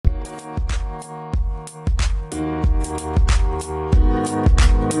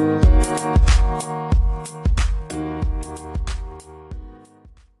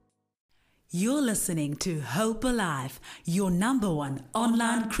listening to Hope Alive, your number one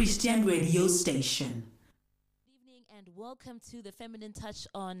online Christian radio station. And welcome to the Feminine Touch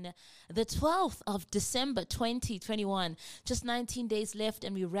on the 12th of December 2021. Just 19 days left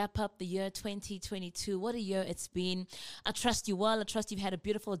and we wrap up the year 2022. What a year it's been. I trust you well. I trust you've had a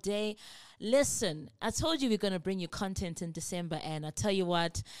beautiful day. Listen, I told you we're going to bring you content in December, and I tell you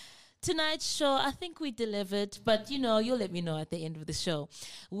what, tonight's show, I think we delivered, but you'll let me know at the end of the show.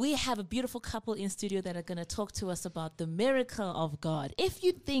 We have a beautiful couple in studio that are going to talk to us about the miracle of God. If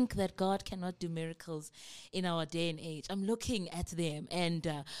you think that God cannot do miracles in our day and age, I'm looking at them, and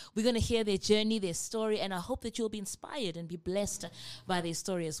we're going to hear their journey, their story, and I hope that you'll be inspired and be blessed by their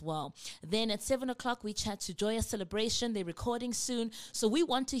story as well. Then at 7 o'clock, we chat to Joyous Celebration. They're recording soon, so we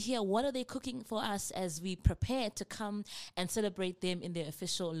want to hear what are they cooking for us as we prepare to come and celebrate them in their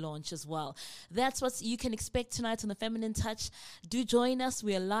official launch as well. That's what you can expect tonight on the Feminine Touch. Do join us.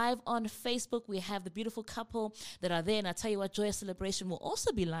 We are live on Facebook. We have the beautiful couple that are there, and I tell you what, Joyous Celebration will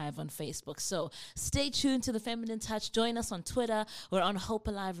also be live on Facebook. So stay tuned to the Feminine Touch. Join us on Twitter. We're on Hope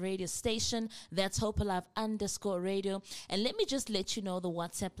Alive radio station. That's Hope Alive _radio. And let me just let you know the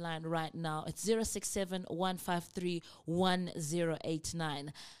WhatsApp line right now. It's 067-153-1089.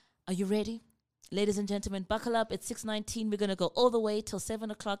 Are you ready? Ladies and gentlemen, buckle up. It's 6:19. We're going to go all the way till 7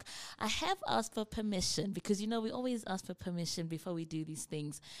 o'clock. I have asked for permission because, we always ask for permission before we do these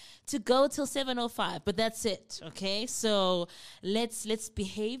things to go till 7:05. But that's it, okay? So let's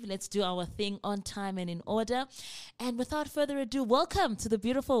behave. Let's do our thing on time and in order. And without further ado, welcome to the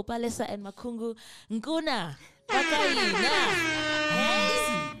beautiful Palesa and Makungu Nguna.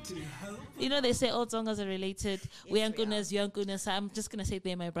 They say all Tongas are related. Yes, we are Ngunas, you are Ngunas. I'm just going to say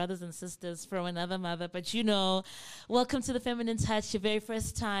they're my brothers and sisters from another mother. But welcome to the Feminine Touch, your very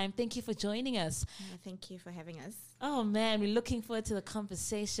first time. Thank you for joining us. Thank you for having us. Oh, man, we're looking forward to the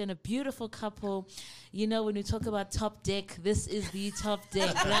conversation. A beautiful couple. When we talk about top deck, this is the top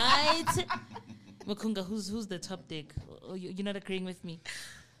deck, right? Makunga, who's the top deck? You're not agreeing with me?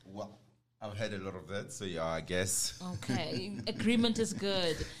 Well, I've heard a lot of that, so yeah, I guess. Okay, agreement is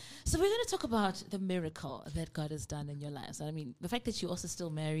good. So we're going to talk about the miracle that God has done in your lives. I mean, the fact that you're also still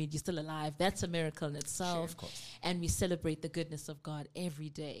married, you're still alive, that's a miracle in itself. Sure, of course. And we celebrate the goodness of God every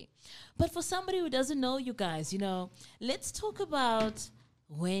day. But for somebody who doesn't know you guys, let's talk about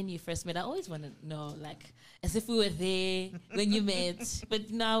when you first met. I always want to know, as if we were there when you met,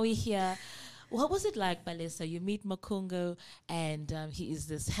 but now we're here. What was it like, Palesa? You meet Makungu, and he is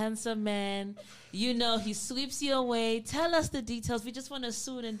this handsome man. He sweeps you away. Tell us the details. We just want to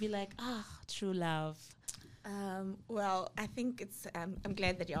soon and be like, true love. Well, I think it's. I'm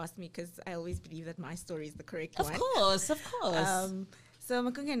glad that you asked me because I always believe that my story is the correct one. Of course. So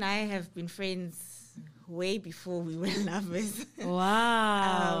Makungu and I have been friends way before we were lovers.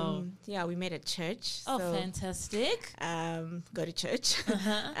 Wow. We met at church. Oh, fantastic. Go to church.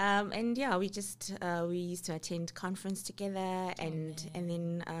 And we just, we used to attend conference together, and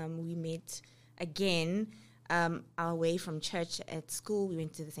then we met again our way from church at school. We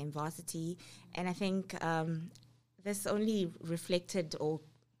went to the same varsity, and I think this only reflected, or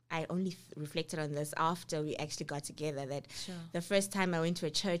I only reflected on this after we actually got together, that the first time I went to a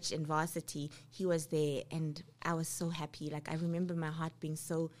church in varsity, he was there, and I was so happy. I remember my heart being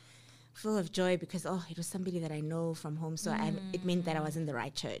so full of joy because, it was somebody that I know from home, so it meant that I was in the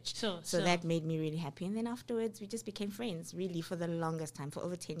right church. So that made me really happy. And then afterwards, we just became friends, really, for the longest time, for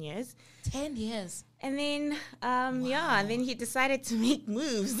over 10 years. 10 years. And then, then he decided to make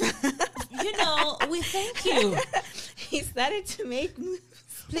moves. We thank you. He started to make moves.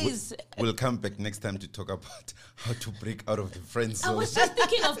 Please. We'll come back next time to talk about how to break out of the friend zone. I was just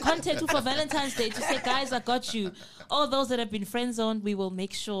thinking of content for Valentine's Day to say, guys, I got you. All those that have been friend zoned, we will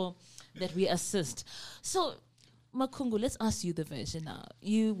make sure that we assist. So, Makungu, let's ask you the version now.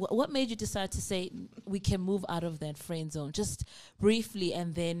 What made you decide to say we can move out of that friend zone? Just briefly,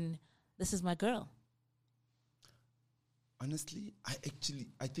 and then this is my girl. Honestly, I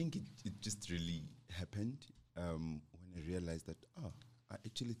think it just really happened when I realized that, I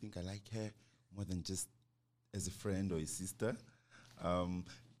actually think I like her more than just as a friend or a sister.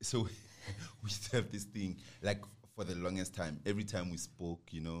 So we used to have this thing, for the longest time. Every time we spoke,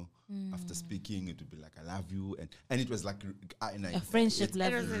 after speaking, it would be like, I love you. And it was like a friendship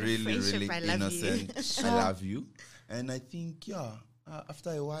level. Really, really innocent. I love you. And I think,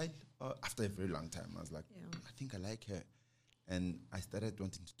 after a while, after a very long time, I was like, I think I like her. And I started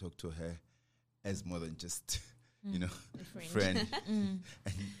wanting to talk to her as more than just, friend.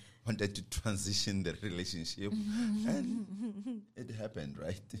 And wanted to transition the relationship, and it happened,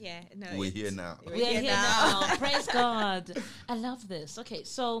 right? Yeah, no, We're here now. We're here now. Praise God. I love this. Okay,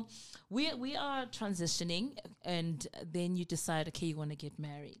 so we are transitioning, and then you decide, okay, you want to get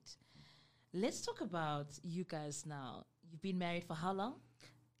married. Let's talk about you guys now. You've been married for how long?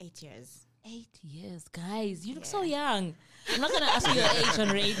 8 years. 8 years, guys. You look so young. I'm not going to ask you your age on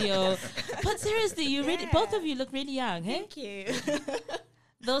radio, but seriously, you really, both of you look really young, hey? Thank you.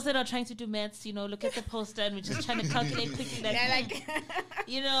 Those that are trying to do maths, look at the poster and we're just trying to calculate quickly. Like,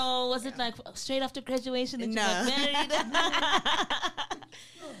 was it like straight after graduation that you got married?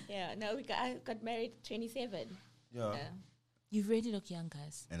 I got married at 27. Yeah. You really look young,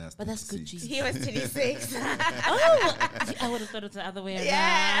 guys. But that's good, Jesus. He was 26. I would have thought it was the other way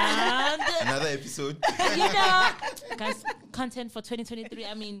around. Another episode. Guys, content for 2023.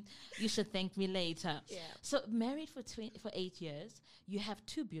 I mean, you should thank me later. Yeah. So married for 8 years. You have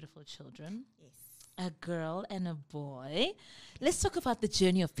 2 beautiful children. Yes. A girl and a boy. Let's talk about the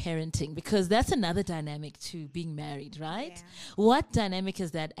journey of parenting, because that's another dynamic to being married, right? Yeah. What dynamic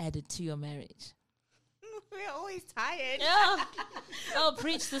has that added to your marriage? We're always tired. Yeah. Oh,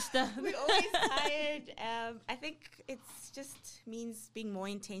 preach, sister. We're always tired. I think it's just means being more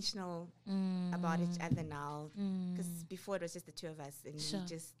intentional about each other now. Because before it was just the 2 of us, and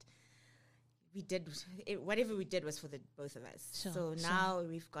we did whatever we did was for the both of us. So now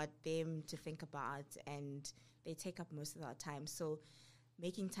we've got them to think about, and they take up most of our time. So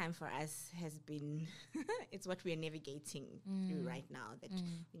making time for us has been it's what we're navigating through right now, that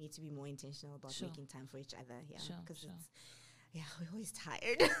we need to be more intentional about making time for each other. Because we're always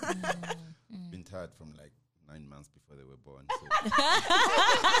tired. Been tired from like 9 months before they were born.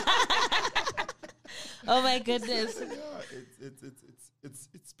 Oh my goodness.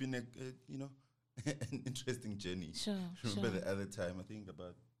 It's been an interesting journey. Remember the other time, I think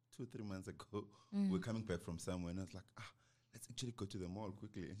about 2-3 months ago, we're coming back from somewhere, and I was like, let's actually go to the mall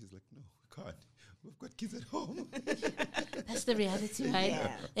quickly. And she's like, no, we can't. We've got kids at home. That's the reality, right?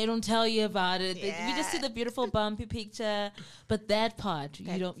 Yeah. They don't tell you about it. Yeah. You just see the beautiful bumpy picture, but that part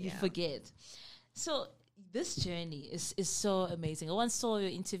you forget. So this journey is so amazing. I once saw your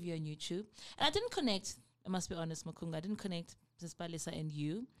interview on YouTube, and I didn't connect. I must be honest, Makunga. I didn't connect Balisa and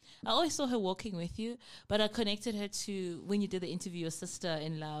you. I always saw her walking with you, but I connected her to when you did the interview, your sister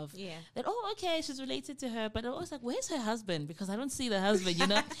in love. Yeah. That, okay, she's related to her, but I was like, where's her husband? Because I don't see the husband,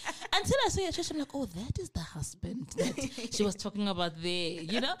 Until I saw your church, I'm like, that is the husband that she was talking about there,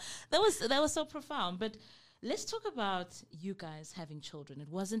 That was so profound. But let's talk about you guys having children. It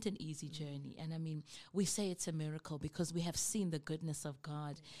wasn't an easy journey. And I mean, we say it's a miracle because we have seen the goodness of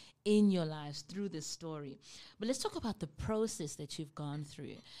God in your lives through this story. But let's talk about the process that you've gone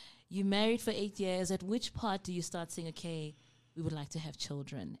through. You married for 8 years. At which part do you start saying, okay, we would like to have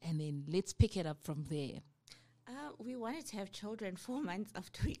children? And then let's pick it up from there. We wanted to have children 4 months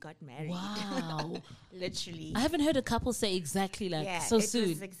after we got married. Wow. Literally. I haven't heard a couple say exactly so soon. It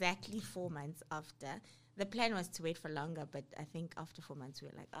was exactly 4 months after. The plan was to wait for longer, but I think after 4 months we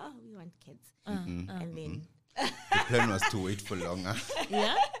were like, we want kids. And then... The plan was to wait for longer.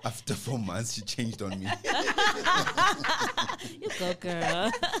 Yeah? After 4 months, she changed on me. You go, girl.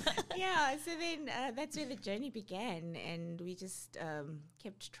 Yeah, so then that's where the journey began, and we just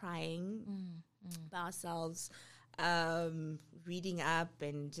kept trying by ourselves, reading up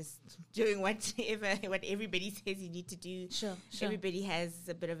and just doing what everybody says you need to do. Sure. Everybody has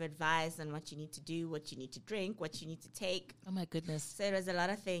a bit of advice on what you need to do, what you need to drink, what you need to take. Oh my goodness. So it was a lot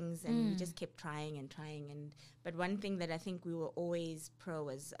of things, and we just kept trying. But one thing that I think we were always pro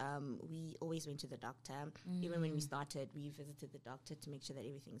was we always went to the doctor. Even when we started, we visited the doctor to make sure that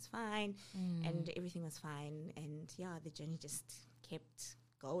everything's fine, and everything was fine. And the journey just kept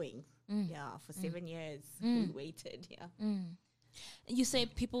going. For 7 years we waited. You say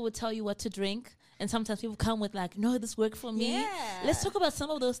people would tell you what to drink, and sometimes people come with like, no, this worked for me. Yeah. Let's talk about some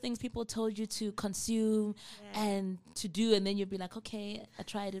of those things people told you to consume and to do, and then you'll be like, okay, I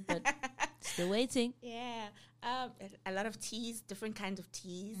tried it, but still waiting. A lot of teas, different kinds of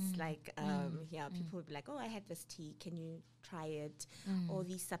teas. People would be like, I had this tea, can you try it? All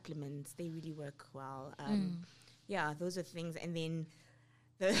these supplements, they really work well. Those are things. And then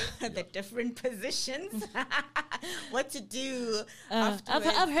the different positions, what to do afterwards.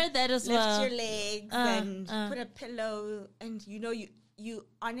 I've heard that as well. Lift your legs and put a pillow, and you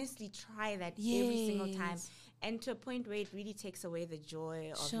honestly try that every single time, and to a point where it really takes away the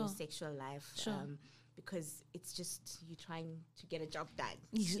joy of your sexual life. Because it's just you trying to get a job done.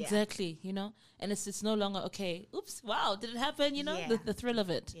 Exactly, and it's no longer, okay, oops, wow, did it happen? The thrill of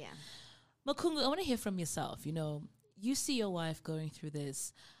it. Yeah. Makungu, I want to hear from yourself. You see your wife going through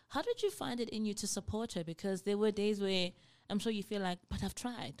this. How did you find it in you to support her? Because there were days where I'm sure you feel like, but I've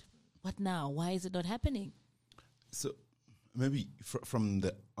tried. What now? Why is it not happening? So maybe from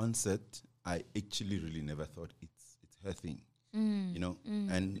the onset, I actually really never thought it's her thing, you know.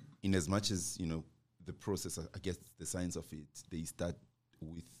 And in as much as, you know, the process, I guess the science of it, they start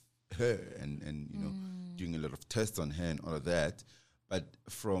with her and you know, doing a lot of tests on her and all of that. But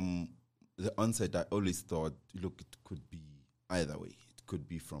from the onset, I always thought, look, it could be either way. It could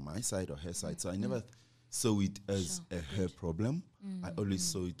be from my side or her side. So I never saw it as a her problem. I always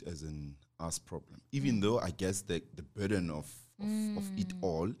saw it as an us problem. Even though I guess the burden of it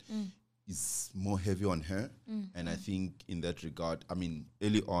all is more heavy on her. And I think in that regard, I mean,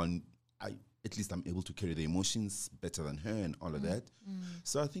 early on, at least I'm able to carry the emotions better than her and all of that.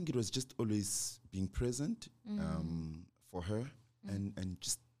 So I think it was just always being present for her and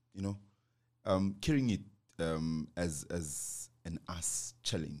just, you know, carrying it as an us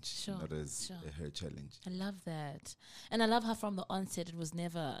challenge, not as a her challenge. I love that. And I love how from the onset it was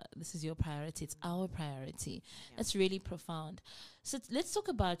never, this is your priority, it's our priority. That's really profound. So let's talk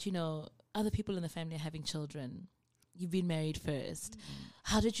about, you know, other people in the family having children. You've been married first.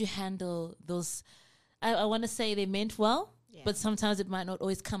 How did you handle those? I want to say they meant well, but sometimes it might not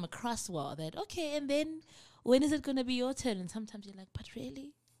always come across well. That, okay, and then when is it going to be your turn? And sometimes you're like, but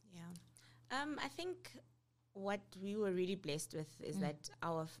really? Yeah. I think what we were really blessed with is that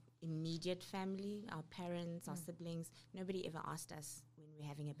our immediate family, our parents, our siblings, nobody ever asked us when we're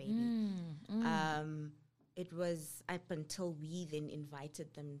having a baby. It was up until we then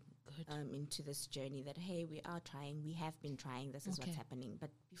invited them into this journey that, hey, we are trying, we have been trying, this is what's happening. But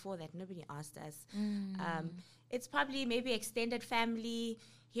before that, nobody asked us. It's probably maybe extended family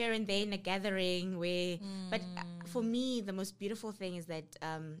here and there in a gathering where, but for me, the most beautiful thing is that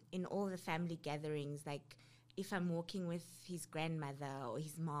in all the family gatherings, like if I'm walking with his grandmother or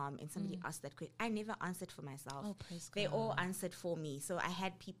his mom and somebody asked that question, I never answered for myself. Oh, praise they God. all answered for me. So I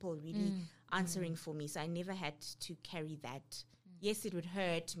had people really answering for me. So I never had to carry that. Yes, it would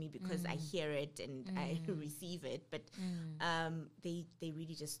hurt me because I hear it and I receive it, but they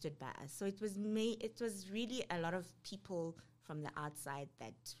really just stood by us. So it was really a lot of people from the outside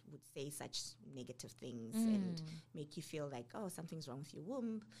that would say such negative things and make you feel like, oh, something's wrong with your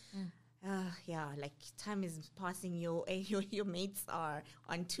womb. Like time is passing, your mates are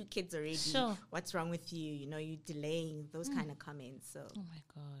on 2 kids already. Sure. What's wrong with you? You know, you're delaying those kind of comments. So, Oh my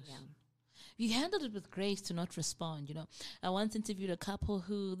gosh. yeah. You handled it with grace to not respond, you know. I once interviewed a couple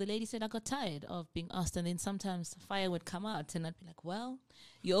who the lady said, I got tired of being asked, and then sometimes fire would come out and I'd be like, well,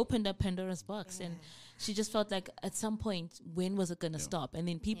 you opened up Pandora's box. And she just felt like at some point, when was it going to stop? And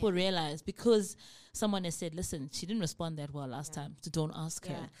then people realized because someone has said, listen, she didn't respond that well last time, so don't ask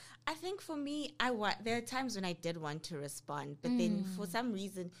her. I think for me, there are times when I did want to respond, but then for some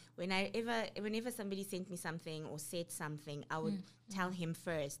reason, whenever somebody sent me something or said something, I would tell him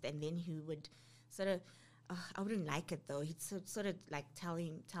first, and then he would sort of, I wouldn't like it though. He'd sort of like tell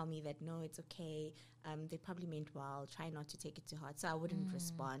me that, no, it's okay. They probably meant well. Try not to take it too hard. So I wouldn't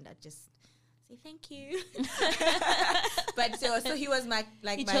respond. I'd just say thank you. But so he was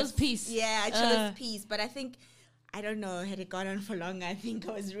He chose peace. Yeah, I chose peace. But I think, I don't know, had it gone on for longer, I think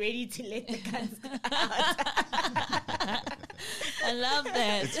I was ready to let the guns out. I love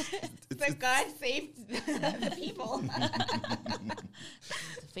that. So God saved the people.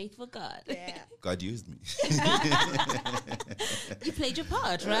 The faithful God. Yeah. God used me. You played your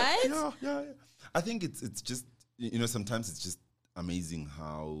part, right? Yeah. I think it's just, you know, sometimes it's just amazing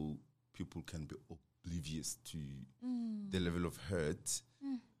how people can be oblivious to the level of hurt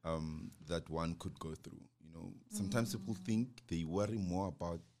that one could go through. You know, sometimes people think they worry more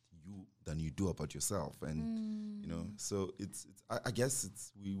about you than you do about yourself, and you know, so I guess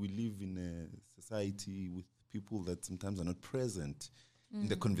we live in a society with people that sometimes are not present in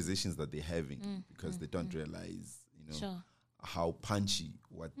the conversations that they're having because they don't realize, you know, how punchy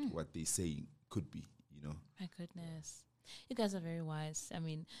what they say could be, you know. My goodness. You guys are very wise. I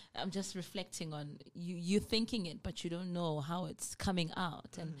mean, I'm just reflecting on you thinking it, but you don't know how it's coming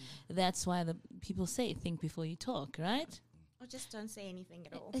out. And that's why the people say, think before you talk, right? Or just don't say anything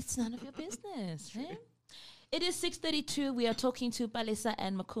at all. It's none of your business, right? It is 6:32. We are talking to Palesa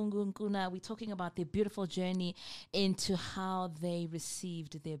and Makungu Nkuna. We're talking about their beautiful journey into how they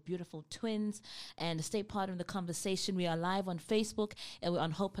received their beautiful twins. And stay part of the conversation. We are live on Facebook and we're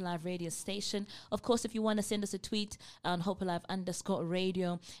on Hope Alive radio station. Of course, if you want to send us a tweet on Hope Alive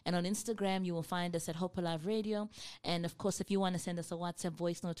 _radio. And on Instagram, you will find us at Hope Alive Radio. And of course, if you want to send us a WhatsApp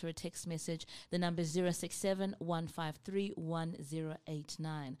voice note or a text message, the number is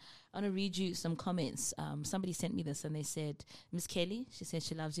 067-153-1089. I want to read you some comments. Some somebody sent me this and they said, Miss Kelly, she said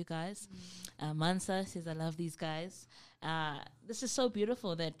she loves you guys. Mansa says, I love these guys. This is so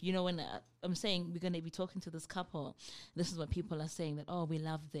beautiful that, when I'm saying we're going to be talking to this couple, this is what people are saying, that, oh, we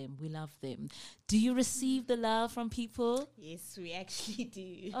love them. We love them. Do you receive the love from people? Yes, we actually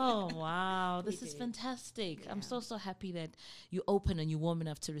do. Oh, wow. This is do. fantastic. Yeah. I'm so happy that you're open and you're warm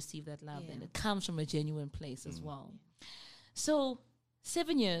enough to receive that love. Yeah. And it comes from a genuine place as well. So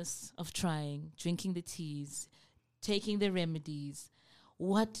 7 years of trying, drinking the teas, taking the remedies.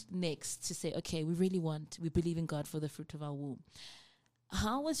 What next to say, okay, we believe in God for the fruit of our womb.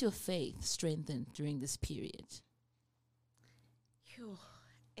 How was your faith strengthened during this period?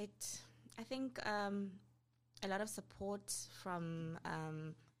 I think a lot of support from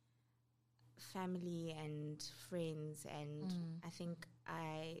family and friends, and I think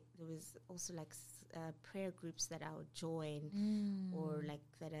there was also like prayer groups that I would join, or like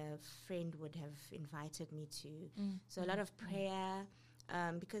that a friend would have invited me to. So a lot of prayer,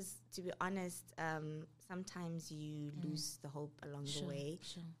 because to be honest, sometimes you lose the hope along the way.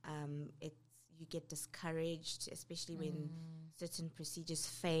 You get discouraged, especially when certain procedures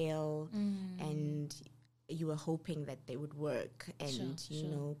fail, and you were hoping that they would work, and you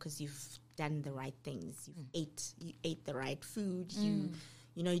know, because you've done the right things, you ate the right food,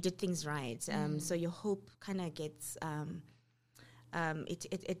 you did things right, so your hope kind of gets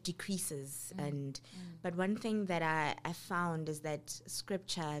it decreases. But one thing that I found is that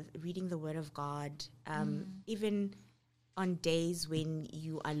scripture, reading the word of God, even on days when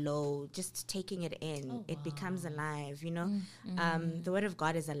you are low, just taking it in, it becomes alive, the word of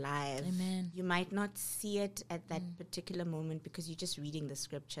God is alive. Amen. You might not see it at that particular moment because you're just reading the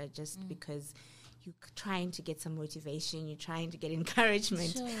scripture, just because you're trying to get some motivation, you're trying to get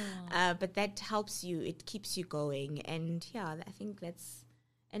encouragement, but that helps you, it keeps you going. And yeah, I think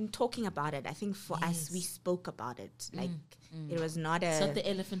and talking about it, I think for us, we spoke about it. Like, it was not it's not the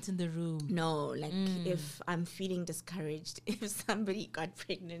elephant in the room. No, like if I'm feeling discouraged, if somebody got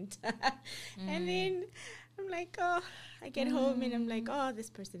pregnant, and then I'm like, oh, I get home and I'm like, oh, this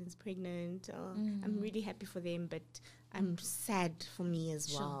person is pregnant. Oh, I'm really happy for them, but I'm sad for me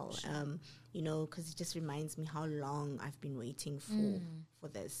as well. Because it just reminds me how long I've been waiting for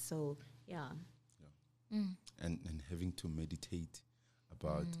this. So, yeah. And having to meditate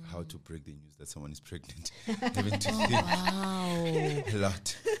about how to break the news that someone is pregnant. Having to think a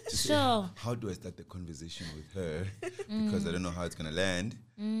lot. To say, how do I start the conversation with her? Because I don't know how it's going to land.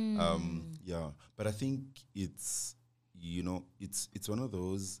 But I think it's one of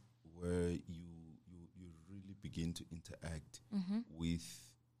those where you really begin to interact with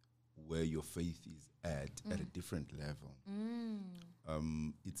where your faith is at a different level.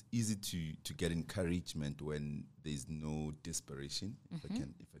 It's easy to get encouragement when there's no desperation, if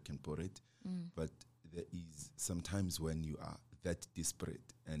I can put it. But there is sometimes when you are that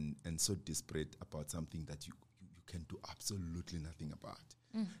desperate and so desperate about something that you can do absolutely nothing about.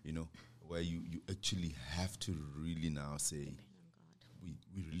 Where you actually have to really now say,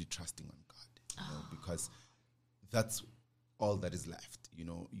 we're really trusting on God, because that's all that is left.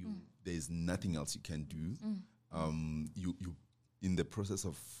 There's nothing else you can do. You in the process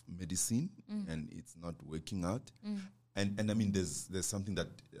of medicine, and it's not working out. And I mean, there's something that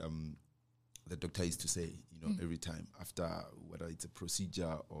the doctor used to say, every time after, whether it's a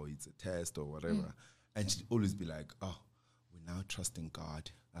procedure or it's a test or whatever, and she'd always be like, oh, we're now trusting God.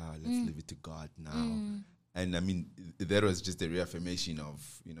 Let's leave it to God now. And I mean, that was just a reaffirmation of,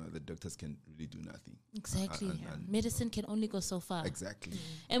 the doctors can really do nothing. Exactly. And medicine can only go so far. Exactly.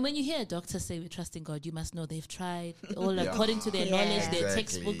 And when you hear a doctor say we're trusting God, you must know they've tried all according to their knowledge, their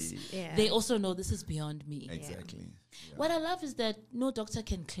textbooks. Yeah. They also know this is beyond me. Exactly. Yeah. What I love is that no doctor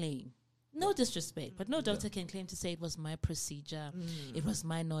can claim, no disrespect, but no doctor can claim to say it was my procedure, it was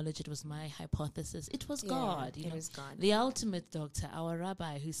my knowledge, it was my hypothesis. It was God. It was God. The ultimate doctor, our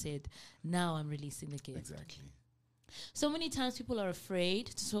rabbi, who said, now I'm releasing the gift. Exactly. So many times people are afraid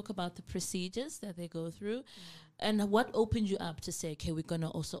to talk about the procedures that they go through. And what opened you up to say, okay, we're going to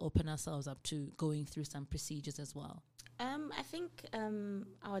also open ourselves up to going through some procedures as well? I think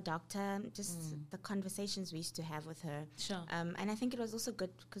our doctor, just the conversations we used to have with her. Sure. And I think it was also good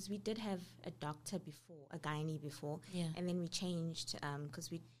because we did have a doctor before, a gynae before. Yeah. And then we changed because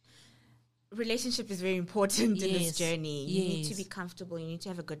relationship is very important in this journey. You need to be comfortable. You need to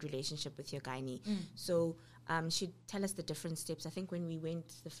have a good relationship with your gynae. So she'd tell us the different steps. I think when we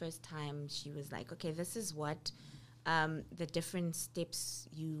went the first time, she was like, okay, this is what the different steps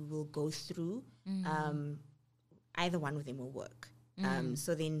you will go through. Either one of them will work.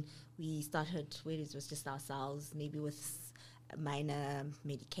 So then we started where it was just ourselves, maybe with minor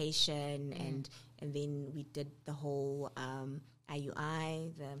medication and then we did the whole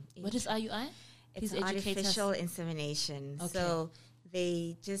IUI. What is IUI? It's Please educate us. artificial insemination. Okay. So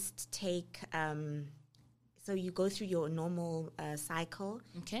they just take. So you go through your normal cycle,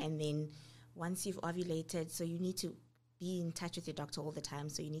 Okay. and then once you've ovulated, so you need to be in touch with your doctor all the time.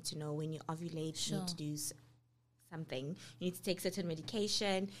 So you need to know when you ovulate, you need to do something. You need to take certain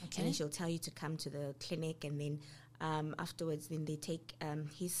medication, and then she'll tell you to come to the clinic, and then afterwards, then they take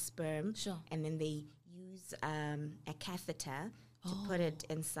his sperm, and then they use a catheter to put it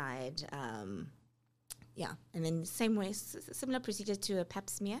inside. And then same way, similar procedure to a pap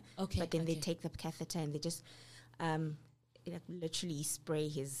smear. Okay. But then they take the catheter and they just literally spray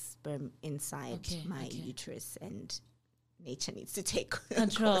his sperm inside my uterus, and nature needs to take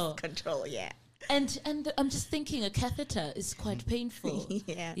control. Yeah. And I'm just thinking a catheter is quite painful.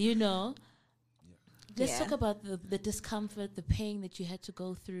 Yeah. You know. Let's talk about the discomfort, the pain that you had to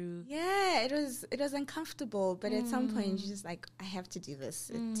go through. Yeah, it was uncomfortable, but at some point you're just like, I have to do this.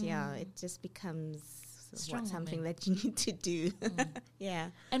 It just becomes something that you need to do. Yeah.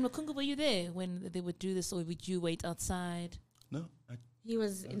 And Makungu, were you there when they would do this, or would you wait outside? No, he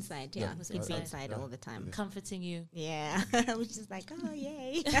was inside. Yeah, he'd be inside all the time, comforting you. Yeah, which is like, oh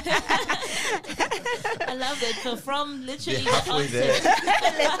yay! I love it. So from literally They're halfway there.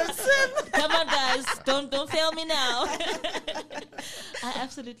 Come on, guys, don't fail me now. I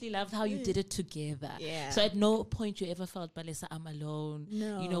absolutely loved how you did it together. Yeah. So at no point you ever felt, Balesa, I'm alone.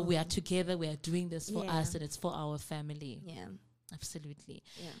 No. You know, we are together. We are doing this for us, and it's for our family. Yeah. Absolutely.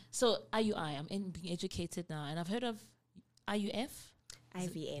 Yeah. So IUI, I'm being educated now, and I've heard of IUF.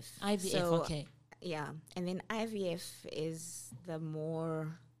 IVF. IVF. So, Okay. Yeah, and then IVF is the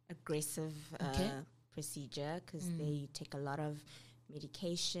more aggressive procedure because they take a lot of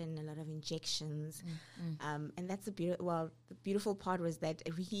medication, a lot of injections, and that's the beautiful part was that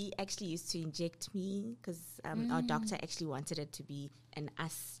he actually used to inject me because our doctor actually wanted it to be an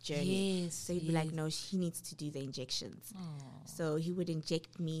us journey. Yes. So he'd be like, no, he needs to do the injections. So he would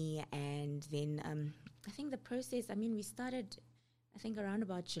inject me, and then I think the process. I mean, we started, I think around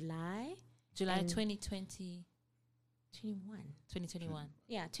about July 2020. 2021. 2021.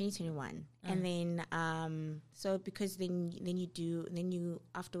 Yeah, 2021. And then so because then you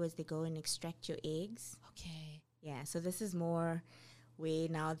afterwards they go and extract your eggs. Okay. Yeah, so this is more where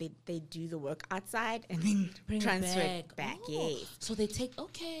now they do the work outside and then Bring transfer it back. Yes. So they take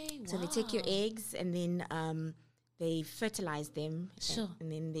So they take your eggs and then they fertilize them. Sure.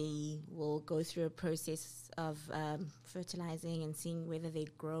 And then they will go through a process of fertilizing and seeing whether they're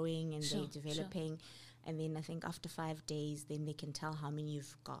growing and they're developing. And then I think after 5 days, then they can tell how many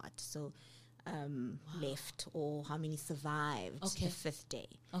you've got. So left or how many survived the 5th day.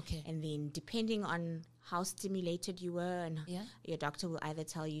 Okay. And then depending on how stimulated you were, and your doctor will either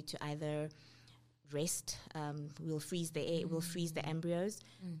tell you to either rest, we'll freeze the embryos,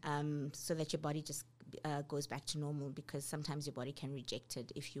 so that your body just goes back to normal, because sometimes your body can reject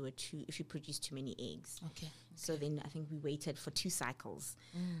it if you produce too many eggs. Okay. So then I think we waited for 2 cycles.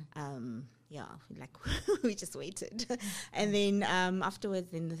 We just waited, and then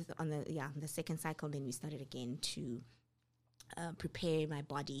afterwards, then on the second cycle, then we started again to prepare my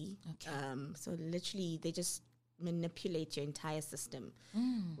body. Okay. So literally, they just manipulate your entire system,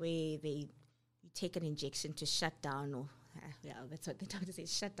 where you take an injection to shut down, or that's what the doctor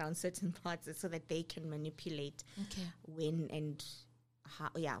says, shut down certain parts so that they can manipulate when and how.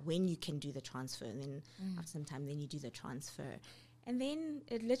 Yeah, when you can do the transfer, and then after some time, then you do the transfer, and then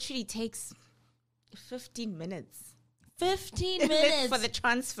it literally takes 15 minutes. 15 minutes for the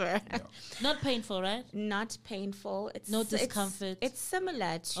transfer. Yeah. Not painful, right? Not painful. It's no discomfort. It's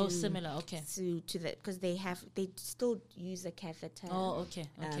similar to. Oh, similar. Okay. To the, because they still use a catheter. Oh, okay.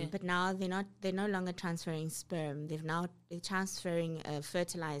 Okay. But now they're no longer transferring sperm. They're transferring a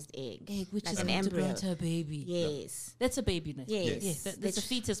fertilized egg, which like is an going embryo. to grow into a baby. Yes. That's a baby. Yes. That's a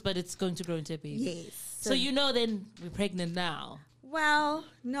fetus, but it's going to grow into a baby. Yes. So then we're pregnant now. Well,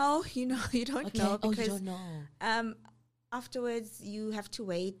 no, you don't know, because you don't know. Afterwards, you have to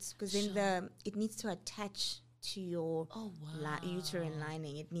wait, because then it needs to attach to your uterine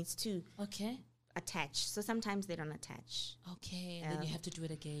lining. It needs to attach. So sometimes they don't attach. Okay, and then you have to do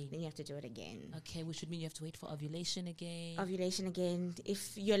it again. Okay, which would mean you have to wait for ovulation again.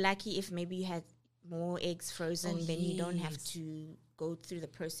 If you're lucky, if maybe you had more eggs frozen, then you don't have to go through the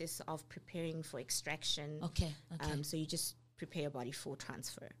process of preparing for extraction. Okay. So you just prepare your body for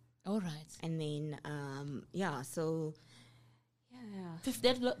transfer. All right. And then,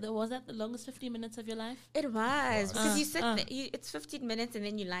 Was that the longest 15 minutes of your life? It was because you sit there, it's 15 minutes and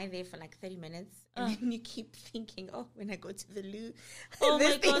then you lie there for like 30 minutes and then you keep thinking, oh, when I go to the loo,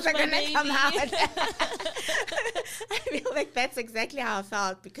 these things are gonna come out. I feel like that's exactly how I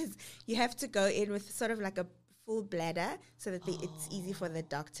felt, because you have to go in with sort of like a full bladder so that it's easy for the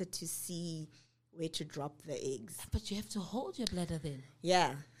doctor to see where to drop the eggs. But you have to hold your bladder then.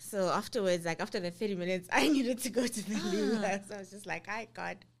 Yeah. So afterwards, like after the 30 minutes, I needed to go to the loo. So I was just like, hi,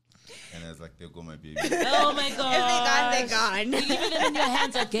 God. And I was like, there go my baby. Oh my God. If they're gone, they're gone. You leave it in your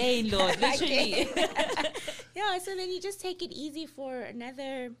hands again, Lord. Literally. Yeah, so then you just take it easy for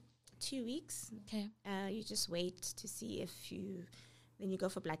another 2 weeks. Okay. You just wait to see then you go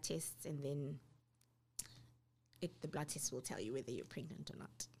for blood tests, and then the blood tests will tell you whether you're pregnant or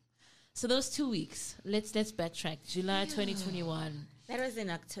not. So those 2 weeks, let's backtrack. July 2021. That was in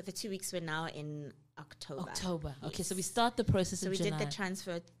October. The 2 weeks were now in October. Okay, Yes. so we start the process So in we July. did the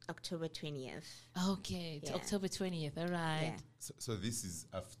transfer October 20th. Okay, to Yeah. October 20th. All right. Yeah. So this is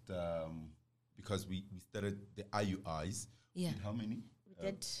after, because we started the IUIs. Yeah. Did how many? We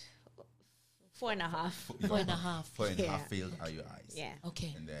did 4.5. 4.5. 4.5 Yeah. failed IUIs. Yeah.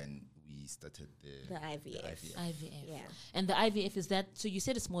 Okay. And then we started The IVF. IVF. Yeah. And the IVF is that, so you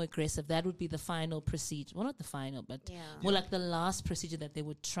said it's more aggressive. That would be the final procedure. Well, not the final, but Yeah. more like the last procedure that they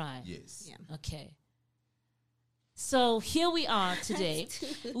would try. Yes. Yeah. Okay. So here we are today.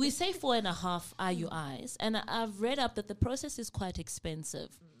 We say 4.5 IUIs, and I've read up that the process is quite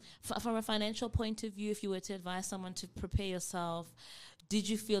expensive. From a financial point of view, if you were to advise someone to prepare yourself, did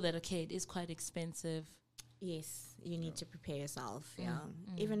you feel that, okay, it is quite expensive? Yes, you need to prepare yourself. Yeah.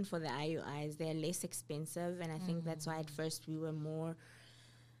 Even for the IUIs, they're less expensive, and I think that's why at first we were more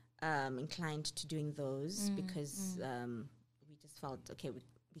inclined to doing those, because we just felt, okay, we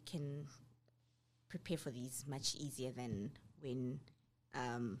can prepare for these much easier than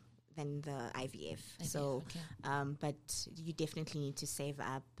the IVF. So, okay. but you definitely need to save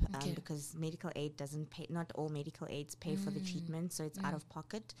up, Okay. because medical aid doesn't pay. Not all medical aids pay for the treatment, so it's out of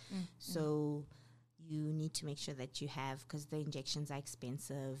pocket. So you need to make sure that you have, because the injections are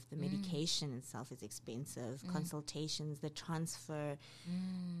expensive, the medication itself is expensive, consultations, the transfer,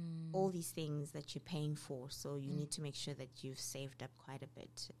 all these things that you're paying for. So you need to make sure that you've saved up quite a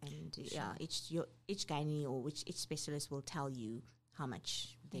bit. And each gynae or each specialist will tell you how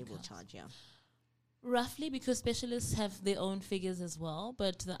much they will charge you. Roughly, because specialists have their own figures as well,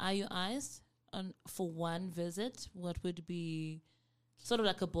 but the IUIs for one visit, what would be sort of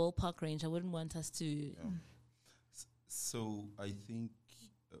like a ballpark range? I wouldn't want us to... Yeah. So I think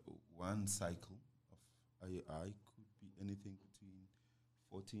one cycle of IUI could be anything between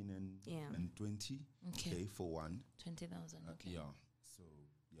 14 and 20 Okay. for one. 20,000, okay. Yeah. So,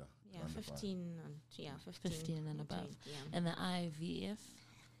 yeah. Yeah, round about. 15 and above. Yeah. And the IVF?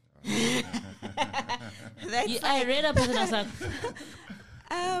 That's I read up and I was like,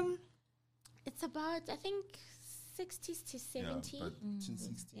 it's about, I think, 60 to 70. Yeah, but between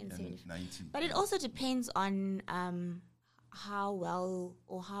 60 And and 70. 90. But it also depends on how well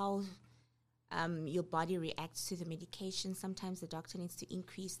or how your body reacts to the medication. Sometimes the doctor needs to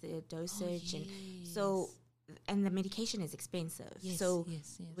increase the dosage, and the medication is expensive. Yes, so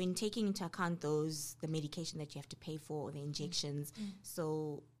yes. when taking into account the medication that you have to pay for, or the injections,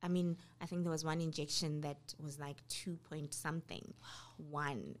 so I mean, I think there was one injection that was like 2 point something.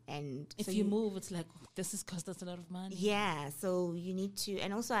 One, and If so you move, it's like, this has cost us a lot of money. yeah, so you need to,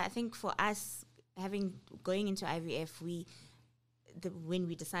 and also I think for us going into IVF, when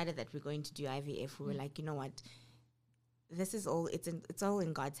we decided that we're going to do IVF, we were like, you know what, this is all, it's all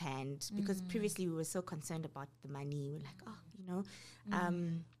in God's hand, because previously we were so concerned about the money. We're like,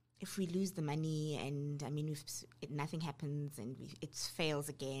 if we lose the money, and I mean, nothing happens, and it fails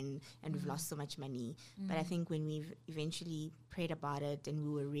again, and we've lost so much money. But I think when we've eventually prayed about it, and we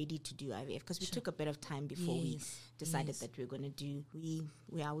were ready to do IVF, because we took a bit of time before we decided that we were going to do, we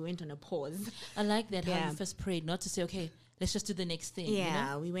went on a pause. I like that, how Yeah. you first prayed, not to say, okay, let's just do the next thing. Yeah, You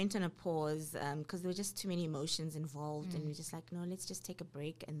know? we went on a pause because there were just too many emotions involved, and we're just like, no, let's just take a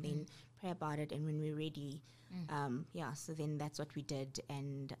break and then pray about it. And when we're ready, so then that's what we did,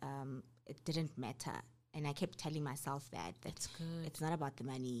 and it didn't matter. And I kept telling myself that That's good. it's not about the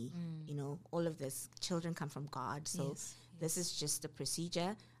money. All of this, children come from God, so this is just a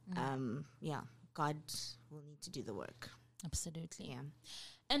procedure. God will need to do the work. Absolutely. Yeah.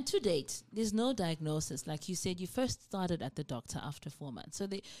 And to date, there's no diagnosis. Like you said, you first started at the doctor after 4 months. So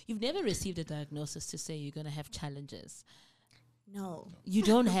you've never received a diagnosis to say you're going to have challenges. No, You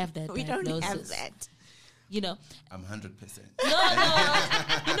don't have that we diagnosis. don't have that. you know. I'm 100%. No,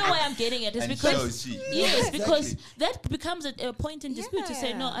 you know why I'm getting it is And because so is she. yes, Exactly. because that becomes a point in dispute to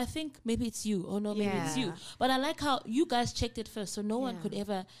say no. Yeah. I think maybe it's you, or no, maybe it's you. Yeah. But I like how you guys checked it first, so no one Yeah. could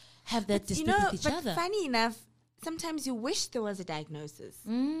ever have that You dispute know, with each but other. funny enough, sometimes you wish there was a diagnosis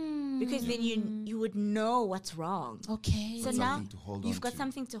because then you would know what's wrong. Okay. So Got now something to hold you've on got to.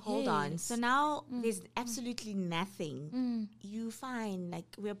 something to hold on. So Yes. now there's absolutely nothing. You fine,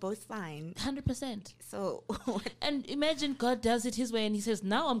 like we're both fine. 100%. So And imagine God does it His way, and He says,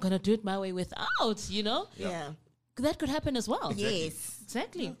 "Now I'm gonna do it my way without." You know, yeah. that could happen as well. Yes.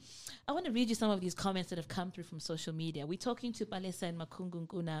 Exactly. I want to read you some of these comments that have come through from social media. We're talking to Palesa and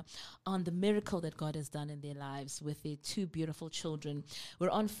Makungunguna on the miracle that God has done in their lives with their two beautiful children. We're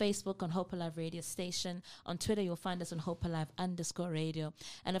on Facebook on Hope Alive Radio Station. On Twitter, you'll find us on Hope Alive_radio.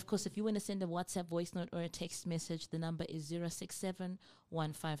 And of course, if you want to send a WhatsApp voice note or a text message, the number is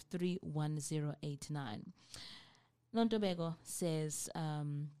 067-153-1089. Nontobego says,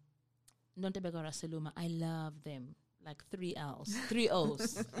 Nontobego Raseluma, I love them. Like 3 L's, 3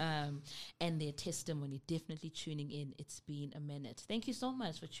 O's, and their testimony. Definitely tuning in. It's been a minute. Thank you so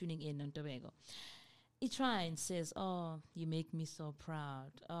much for tuning in on Tobago. Itrine says, "Oh, you make me so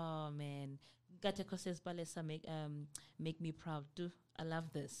proud. Oh man." Gateko says, "Balesa make me proud too. I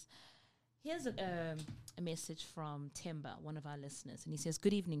love this." Here's a message from Temba, one of our listeners, and he says,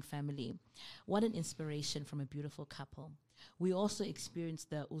 "Good evening, family. What an inspiration from a beautiful couple. We also experienced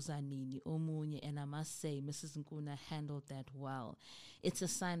the Uzanini, Omunye, and I must say, Mrs. Nkuna handled that well. It's a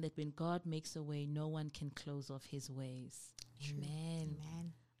sign that when God makes a way, no one can close off His ways." Amen.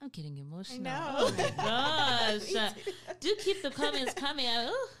 Man. I'm getting emotional. know. Oh my gosh. Do keep the comments coming.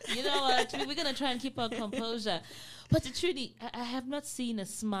 You know what? We're going to try and keep our composure. But truly, I have not seen a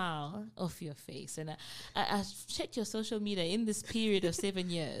smile off your face. And I checked your social media in this period of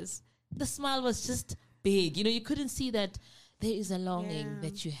 7 years. The smile was just big. You know, you couldn't see that there is a longing Yeah.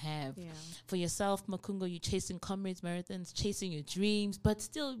 that you have. Yeah. For yourself, Makungo, you're chasing comrades marathons, chasing your dreams. But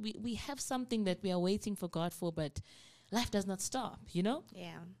still, we have something that we are waiting for God for, but life does not stop, you know?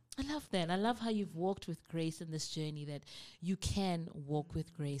 Yeah. I love that. I love how you've walked with grace in this journey, that you can walk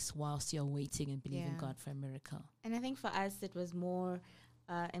with grace whilst you're waiting and believing Yeah. God for a miracle. And I think for us, it was more,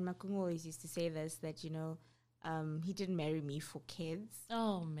 and Makungo always used to say this, that, you know, he didn't marry me for kids.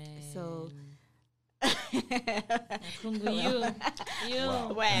 Oh, man. So Makungu, you.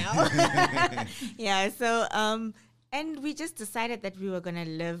 Wow. Yeah. So, and we just decided that we were going to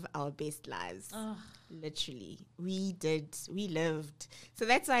live our best lives. Oh, Literally. We lived. So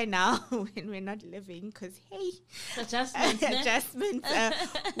that's why now when we're not living, because, hey, adjustments. ne? adjustments,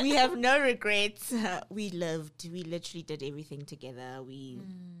 we have no regrets. We lived. We literally did everything together. We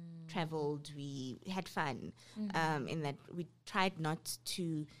traveled. We had fun. In that we tried not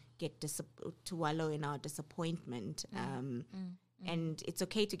to get to wallow in our disappointment. And it's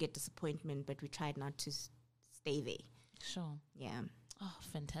okay to get disappointment, but we tried not to stay there. Sure. Yeah. Oh,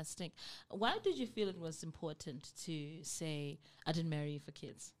 fantastic. Why did you feel it was important to say, I didn't marry you for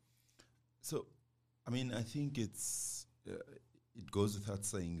kids? So, I mean, I think it goes without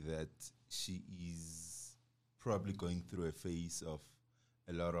saying that she is probably going through a phase of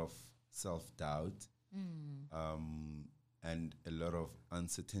a lot of self-doubt and a lot of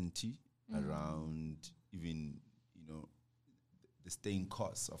uncertainty around even, you know, the staying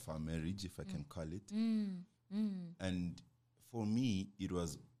course of our marriage, if I can call it. And for me, it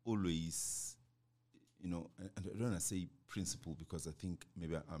was always, you know, and I don't want to say principle because I think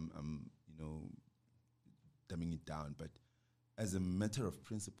maybe I'm you know, dumbing it down, but as a matter of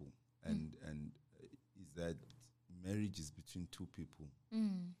principle, and is that marriage is between two people.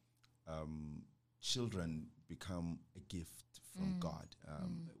 Children become a gift from God,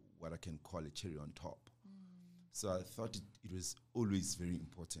 what I can call a cherry on top. So I thought it was always very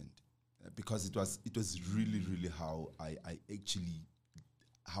important. Because it was really, really how I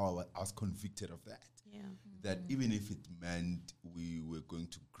was convicted of that. Yeah. That even if it meant we were going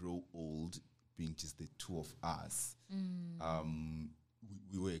to grow old, being just the two of us,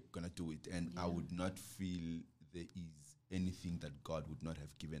 we were going to do it. And I would not feel there is anything that God would not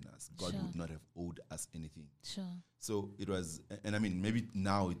have given us. God would not have owed us anything. Sure. So it was, and I mean, maybe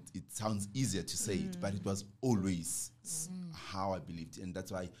now it sounds easier to say it, but it was always how I believed. And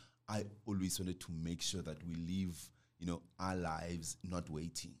that's why I always wanted to make sure that we live, you know, our lives not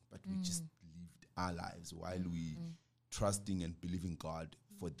waiting, but we just lived our lives while we trusting and believing God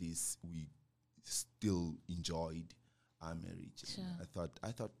for this. We still enjoyed our marriage. Sure. And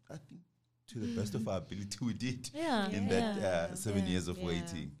I think to the best of our ability, we did Yeah. in that 7 years of Yeah.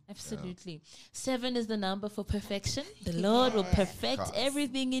 waiting. Absolutely. 7 is the number for perfection. The Lord will perfect Yes.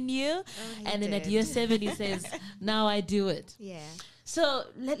 everything in you. He And then at did. year 7, he says, now I do it. Yeah. So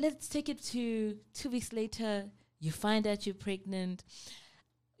let's take it to 2 weeks later. You find out you're pregnant.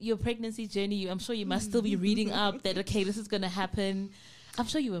 Your pregnancy journey, I'm sure you must still be reading up that, okay, this is going to happen. I'm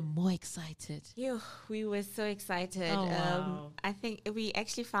sure you were more excited. We were so excited. Oh, wow. I think we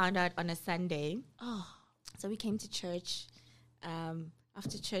actually found out on a Sunday. Oh, So we came to church.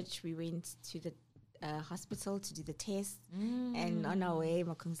 After church, we went to the hospital to do the test. And on our way,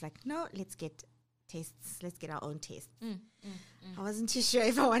 Makung's like, no, let's get tests. Let's get our own tests. I wasn't too sure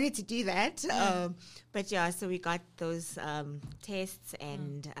if I wanted to do that. But yeah, so we got those tests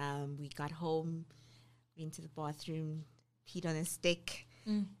and we got home, went to the bathroom, peed on a stick.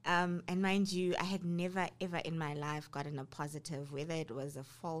 And mind you, I had never, ever in my life gotten a positive, whether it was a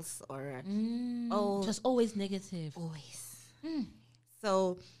false or a just always negative. always.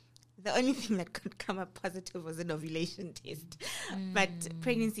 So the only thing that could come up positive was an ovulation test. But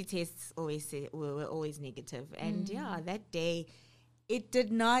pregnancy tests were always negative. And yeah, that day, it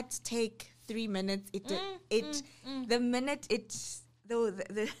did not take 3 minutes. The minute it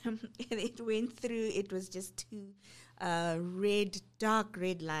went through, it was just two dark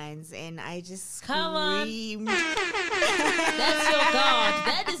red lines, and I just Come on. screamed. That's your God.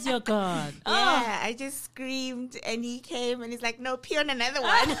 That is your God. Yeah, I just screamed, and he came, and he's like, "No, pee on another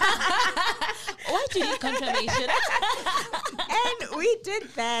one." Why do you need confirmation? And we did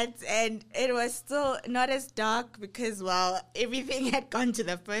that, and it was still not as dark because, well, everything had gone to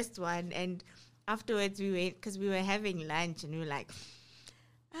the first one. And afterwards, we went because we were having lunch, and we were like,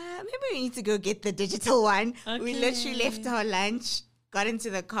 maybe we need to go get the digital one. We literally left our lunch, got into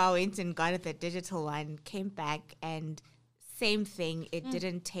the car, went and got the digital one, came back, and same thing. It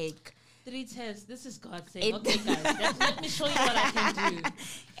didn't take. 3 tests. This is God saying, okay, guys, let me show you what I can do.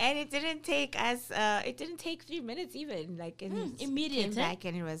 And it didn't take us. It didn't take 3 minutes even. Like immediate, Came eh? back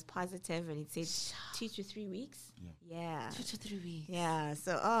and it was positive, and it said 2 to 3 weeks. Yeah. 2 to 3 weeks. Yeah.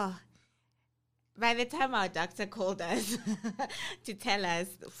 So by the time our doctor called us to tell us,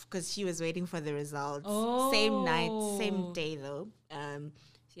 because she was waiting for the results, same night, same day though.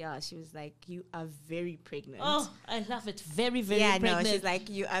 Yeah, she was like, "You are very pregnant." Oh, I love it. Very, very pregnant. No, she's like,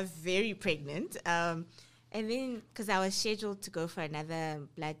 "You are very pregnant." And then, because I was scheduled to go for another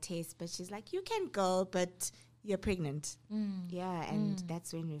blood test, but she's like, "You can go, but you're pregnant." Yeah, and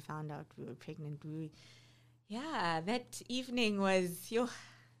that's when we found out we were pregnant. That evening was,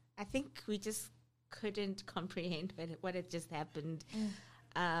 I think we just couldn't comprehend what had just happened.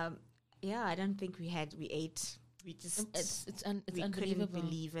 I don't think we ate. We just it's we couldn't unbelievable.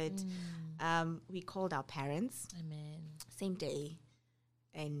 believe it. We called our parents Amen. same day,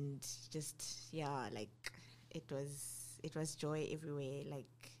 and just like it was joy everywhere.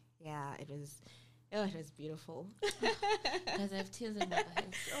 Like it was beautiful. Guys, I have tears in my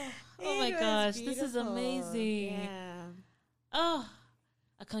eyes. Oh It my was gosh, this is beautiful. amazing. Yeah. Oh,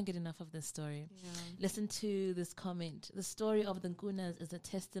 I can't get enough of this story. Yeah. Listen to this comment. The story of the Nkunas is a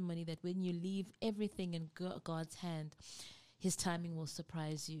testimony that when you leave everything in God's hand, His timing will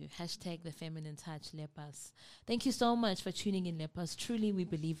surprise you. # the feminine touch, Lepers. Thank you so much for tuning in, Lepers. Truly, we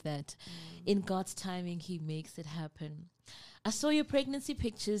believe that in God's timing, He makes it happen. I saw your pregnancy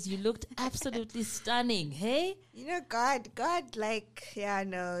pictures. You looked absolutely stunning. Hey? God,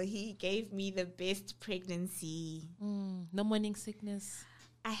 He gave me the best pregnancy. No morning sickness.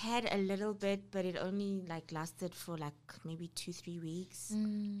 I had a little bit, but it only lasted for maybe 2-3 weeks.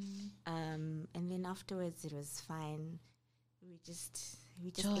 And then afterwards it was fine. We just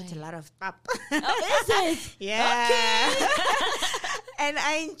ate a lot of pap. Oh, is it? Yeah. Okay. And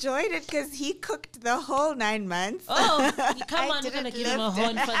I enjoyed it because he cooked the whole 9 months. Oh, come I on, we're going to didn't give him a lift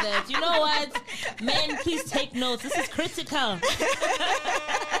horn for that. You know what? Men, please take notes. This is critical.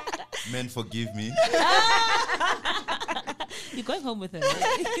 Men, forgive me. You're going home with her.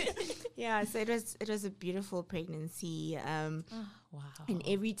 Yeah, so it was a beautiful pregnancy. Wow. And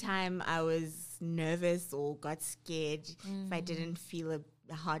every time I was nervous or got scared, if I didn't feel a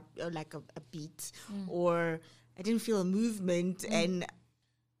heart or a beat, or I didn't feel a movement, and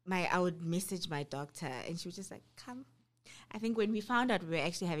I would message my doctor, and she was just like, "Come." I think when we found out we were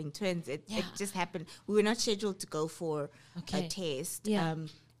actually having twins, it just happened. We were not scheduled to go for a test. Yeah.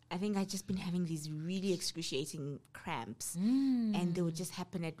 I think I'd just been having these really excruciating cramps, and they would just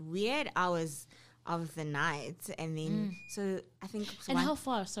happen at weird hours of the night. And then, so I think. And how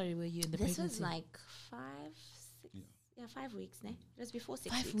far, were you in the this pregnancy? was 5 weeks, ne? It was before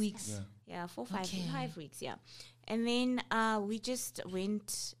 6 5 weeks. weeks. Yeah. Yeah, 4, 5, Okay. 5 weeks, yeah. And then we just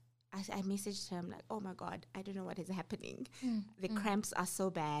went I messaged her. I'm like, oh my God, I don't know what is happening. The cramps are so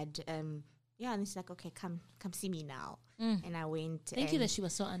bad. Yeah, and she's like, okay, come see me now. And I went. Thank you that she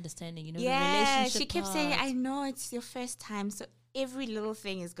was so understanding. You know, the yeah, relationship she kept saying, part. I know it's your first time, so every little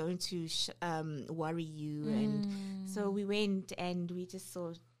thing is going to worry you. And so we went and we just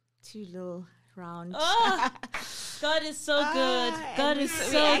saw 2 little round. Oh, God is so good. God is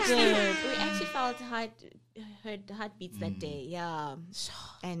so good. We actually felt heard heartbeats that day. Yeah,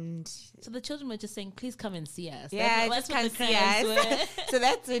 and So the children were just saying, please come and see us. yeah, That's just what come the see cramps us. were. So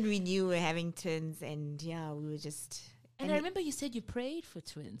that's when we knew we were having twins, and yeah, we were just. And I remember you said you prayed for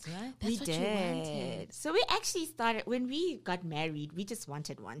twins, right? That's we what did. you wanted. So we actually started when we got married. We just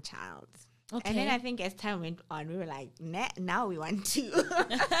wanted 1 child. Okay. And then I think as time went on, we were like, now we want 2.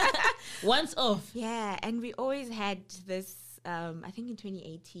 Once off. Yeah, and we always had this. I think in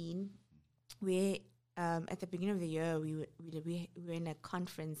 2018, where at the beginning of the year we were in a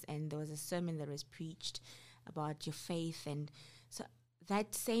conference and there was a sermon that was preached about your faith, and so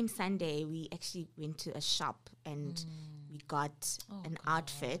that same Sunday we actually went to a shop and we got an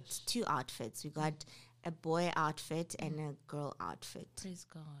outfit, 2 outfits. We got a boy outfit and a girl outfit. Praise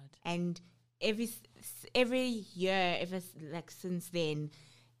God. And every year, since then,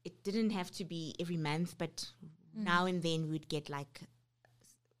 it didn't have to be every month, but now and then we'd get like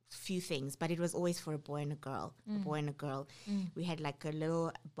few things, but it was always for a boy and a girl. A boy and a girl. We had like a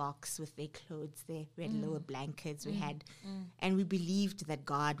little box with their clothes there. We had little blankets. We had, and we believed that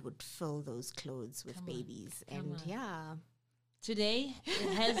God would fill those clothes with babies. And yeah, Today,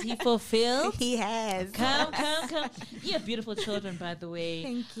 has he fulfilled? he has. Come. You have beautiful children, by the way.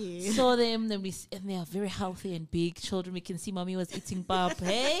 Thank you. Saw them, and they are very healthy and big children. We can see mommy was eating pap.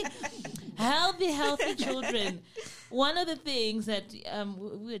 Hey, healthy children. One of the things that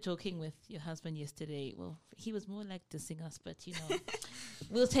we were joking with your husband yesterday. Well, he was more like dissing us, but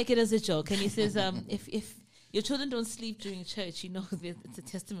we'll take it as a joke. And he says, if your children don't sleep during church, it's a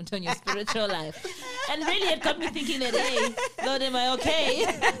testament on your spiritual life. And really it got me thinking that, hey, Lord, am I okay?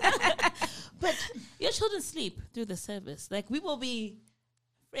 But your children sleep through the service. Like, we will be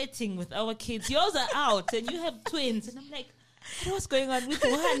fretting with our kids. Yours are out and you have twins. And I'm like, I don't know what's going on. With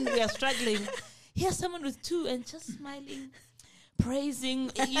 1, we are struggling. Here's someone with 2 and just smiling,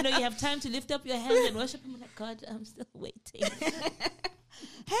 praising. You have time to lift up your hands and worship him. I'm like, God, I'm still waiting.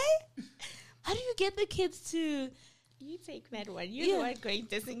 Hey? How do you get the kids to... You take that one. You're the one going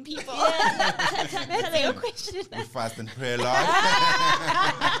dissing people. Yeah. That's your question. We fast and pray a lot.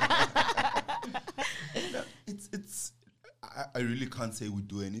 No, it's. I really can't say we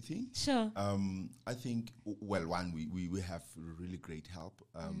do anything. Sure. I think, well, one, we have really great help.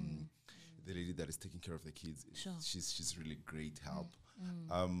 The lady that is taking care of the kids, Sure. she's really great help.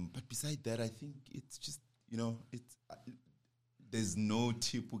 But beside that, I think it's just, it's... there's no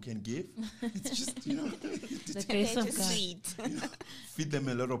tip we can give. It's just, The grace of God. Sweet. Feed them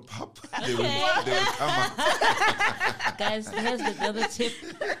a lot of pap. They will come out. Guys, here's the other tip.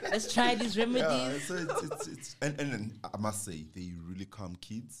 Let's try these remedies. Yeah, so it's and I must say, they really calm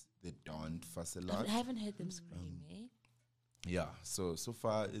kids. They don't fuss a lot. I haven't heard them scream, eh? Yeah, so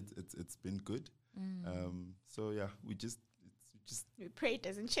far it's been good. So yeah, we just We pray it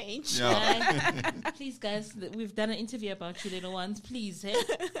doesn't change. yeah. Please, guys, we've done an interview about you little ones. Please, hey?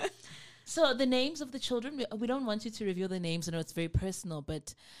 So the names of the children, we don't want you to reveal the names. I know it's very personal,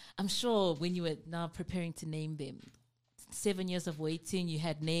 but I'm sure when you were now preparing to name them, 7 years of waiting, you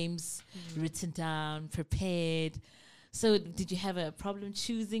had names written down, prepared. So did you have a problem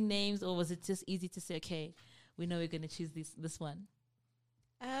choosing names, or was it just easy to say, okay, we know we're going to choose this one?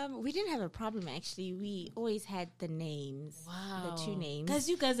 We didn't have a problem, actually. We always had the names. Wow. The 2 names. Guys,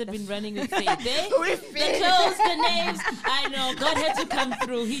 you guys have been running with faith, eh? The clothes, the names. I know. God had to come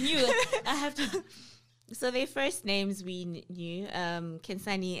through. He knew it. I have to. So their first names we knew,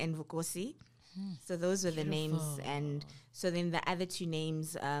 Kensani and Vukosi. So those were the names. And so then the other 2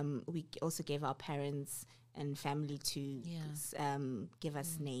 names, we also gave our parents and family to give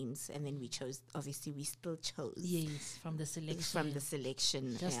us names, and then we chose. Obviously, we still chose. Yes, from the selection. From the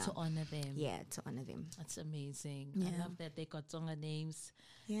selection, just to honor them. Yeah, to honor them. That's amazing. Yeah. I love that they got Tonga names.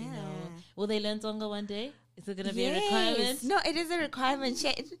 Yeah. Will they learn Tonga one day? Is it going to be a requirement? No, it is a requirement.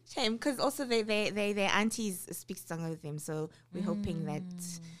 Shame, because also their aunties speak Tonga with them, so we're hoping that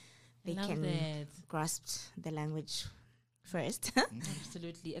they can grasp the language first.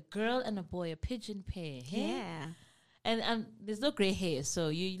 Absolutely. A girl and a boy, a pigeon pair. Hey? Yeah. And there's no grey hair, so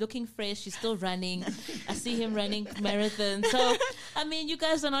you're looking fresh. You're still running. I see him running marathons. So, I mean, you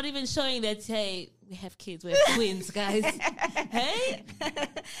guys are not even showing that, hey, we have kids. We have twins, guys. Hey?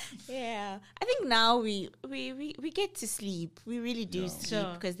 Yeah, I think now we get to sleep. We really do sleep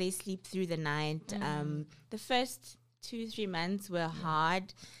Sure. because they sleep through the night. The first 2-3 months were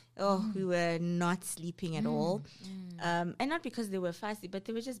hard. We were not sleeping at all. And not because they were fussy, but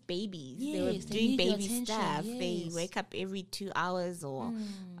they were just babies. They were Yes, they doing need your baby attention, stuff. They yes. wake up every 2 hours or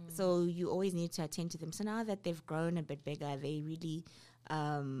so you always need to attend to them. So now that they've grown a bit bigger, they really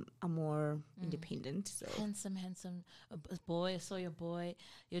are more independent. So Handsome boy. I saw your boy.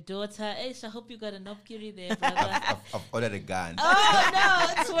 Your daughter. Eish, I hope you got an opkiri there, brother. I've ordered a gun. Oh,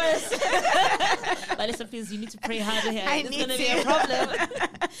 no, it's worse. But listen, please, you need to pray harder here. I It's need going to be to. a problem.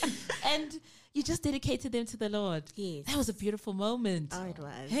 And you just dedicated them to the Lord. yes. That was a beautiful moment. Oh, it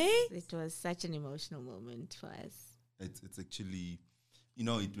was. Hey? It was such an emotional moment for us. It's actually,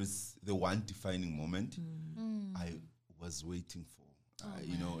 it was the one defining moment I was waiting for.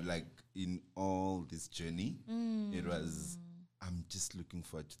 Like in all this journey, it was, I'm just looking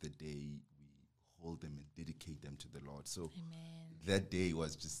forward to the day we hold them and dedicate them to the Lord. So Amen. that day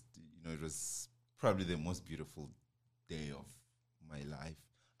was just, it was probably the most beautiful day of my life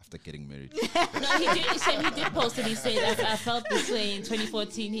after getting married. No, he said he did post it. He said, I felt this way in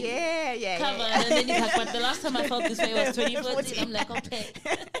 2014. He Yeah. covered, and then he's like, but the last time I felt this way was 2014. I'm like, okay.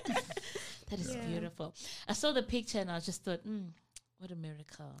 That is beautiful. I saw the picture and I just thought, what a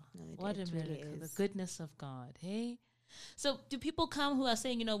miracle. No, What a it really miracle. The is. goodness of God. Hey? So do people come who are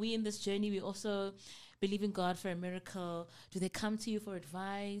saying, we in this journey, we also believe in God for a miracle? Do they come to you for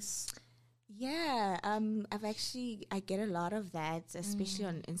advice? Yeah, I get a lot of that, especially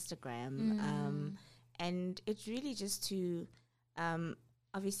on Instagram. And it's really just to,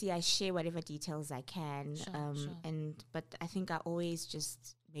 obviously I share whatever details I can. Sure. But I think I always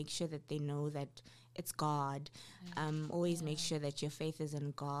just make sure that they know that it's God. Always make sure that your faith is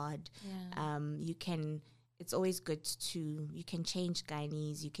in God. Yeah. It's always good you can change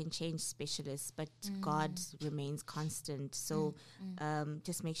gynaes, you can change specialists, but God remains constant. So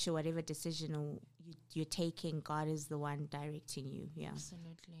just make sure whatever decision you're taking, God is the one directing you. Yeah.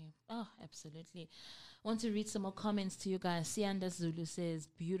 Absolutely. Oh, absolutely. Want to read some more comments to you guys. Sianda Zulu says,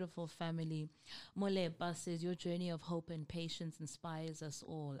 beautiful family. Molepa says, your journey of hope and patience inspires us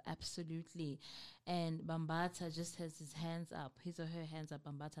all. Absolutely. And Bambata just has his hands up, his or her hands up,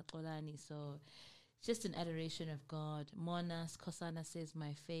 Bambata Kolani. So just an adoration of God. Monas Kosana says,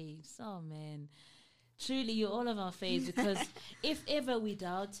 my faves. Oh, man. Truly, you're all of our faves, because if ever we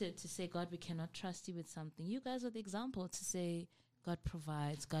doubted to say, God, we cannot trust you with something, you guys are the example to say, God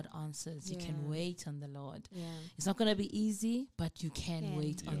provides, God answers. You can wait on the Lord. Yeah. It's not going to be easy, but you can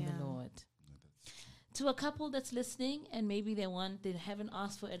wait on Yeah. the Lord. To a couple that's listening and maybe they haven't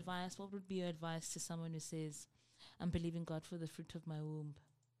asked for advice, what would be your advice to someone who says, I'm believing God for the fruit of my womb?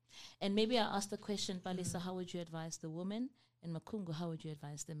 And maybe I asked the question, Palisa, how would you advise the woman? And Makungu, how would you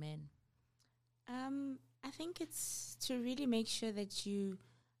advise the men? I think it's to really make sure that you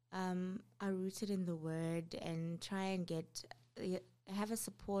are rooted in the Word and try and have a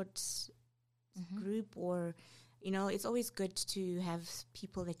support group, or it's always good to have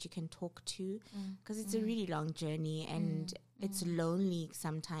people that you can talk to, because it's a really long journey and it's lonely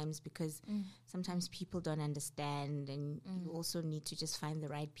sometimes, because sometimes people don't understand, and you also need to just find the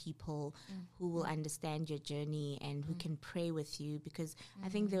right people who will understand your journey and who can pray with you, because I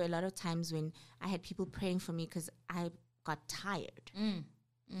think there were a lot of times when I had people praying for me because I got tired.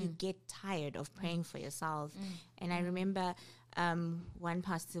 You get tired of praying for yourself. And I remember one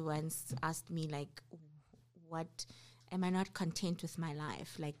pastor once asked me, like, what am I not content with my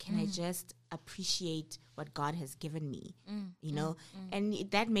life? Like, can I just appreciate what God has given me?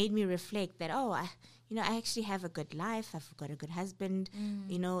 And that made me reflect that, I actually have a good life. I've got a good husband.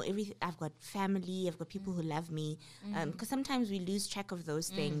 I've got family. I've got people who love me. Because sometimes we lose track of those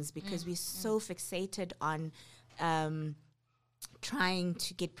things because we're so fixated on trying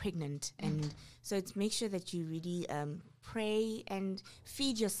to get pregnant. And so it's make sure that you really pray and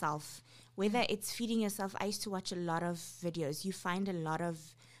feed yourself. Whether it's feeding yourself, I used to watch a lot of videos. You find a lot of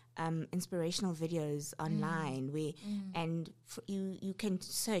inspirational videos online where, and you can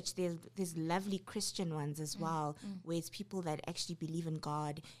search. There's lovely Christian ones as well, where it's people that actually believe in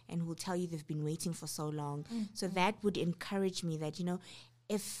God and will tell you they've been waiting for so long. So that would encourage me that,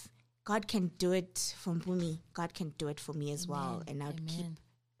 if God can do it for Mpumi, God can do it for me as well. And I'd keep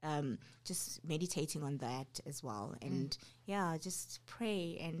just meditating on that as well. And just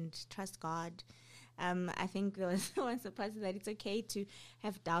pray and trust God. I think there was once a person that it's okay to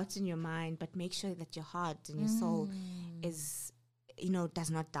have doubts in your mind, but make sure that your heart and your soul is, does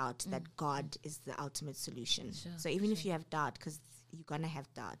not doubt that God is the ultimate solution. Sure, so even if you have doubt, because you're going to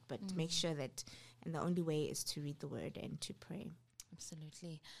have doubt, but make sure that And the only way is to read the word and to pray.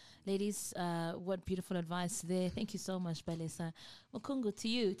 Absolutely. Ladies, what beautiful advice there. Thank you so much, Balesa. Mukungu, to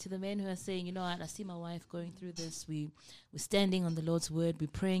you, to the men who are saying, you know what, I see my wife going through this. We're standing on the Lord's word. We're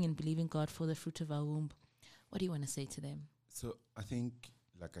praying and believing God for the fruit of our womb. What do you want to say to them? So I think,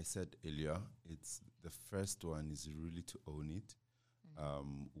 like I said earlier, it's the first one is really to own it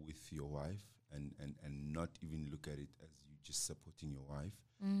with your wife and not even look at it as you just supporting your wife.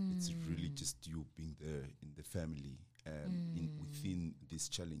 It's really just you being there in the family, within this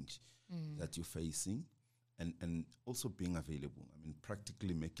challenge that you're facing, and also being available. I mean,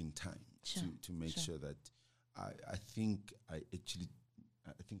 practically making time to make sure that I think I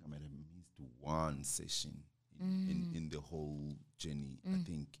might have missed one session in the whole journey. I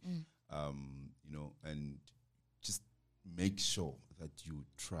think, and just make sure that you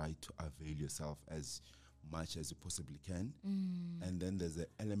try to avail yourself as much as you possibly can. And then there's an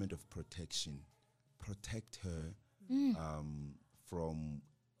element of protection. Protect her from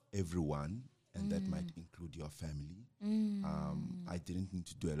everyone, and that might include your family. I didn't need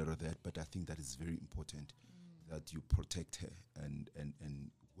to do a lot of that, but I think that is very important, that you protect her, and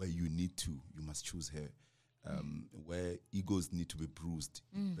where you need to, you must choose her. Where egos need to be bruised,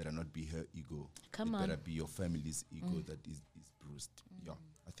 it better not be her ego. It better be your family's ego that is bruised. Yeah,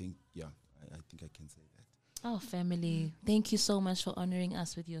 I think I can say that. Oh, family, thank you so much for honoring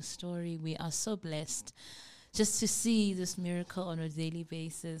us with your story. We are so blessed just to see this miracle on a daily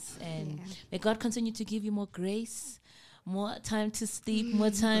basis. And may God continue to give you more grace, more time to sleep, more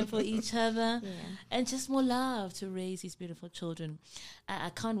time for each other, and just more love to raise these beautiful children.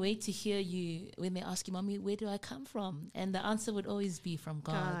 I can't wait to hear you when they ask you, Mommy, where do I come from? And the answer would always be from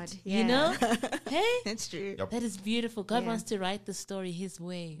God. You know? Hey? That's true. Yep. That is beautiful. God wants to write the story His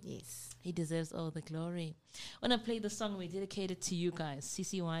way. Yes. He deserves all the glory. When I play the song, we dedicate it to you guys,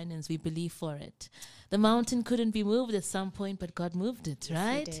 CC Winans. We believe for it. The mountain couldn't be moved at some point, but God moved it,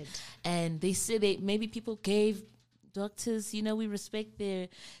 right? He did. And they say maybe people gave doctors, we respect their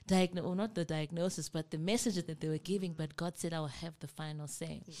not the diagnosis, but the messages that they were giving. But God said, I will have the final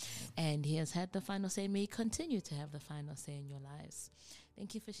say. Yes. And He has had the final say. May He continue to have the final say in your lives.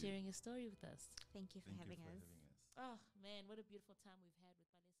 Thank you for sharing your story with us. Thank you for having us. Oh, man, what a beautiful time we've had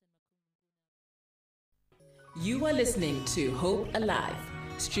with Balesa and You are listening to Hope Alive,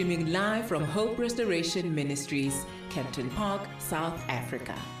 streaming live from Hope Restoration Ministries, Kempton Park, South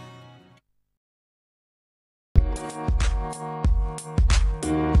Africa.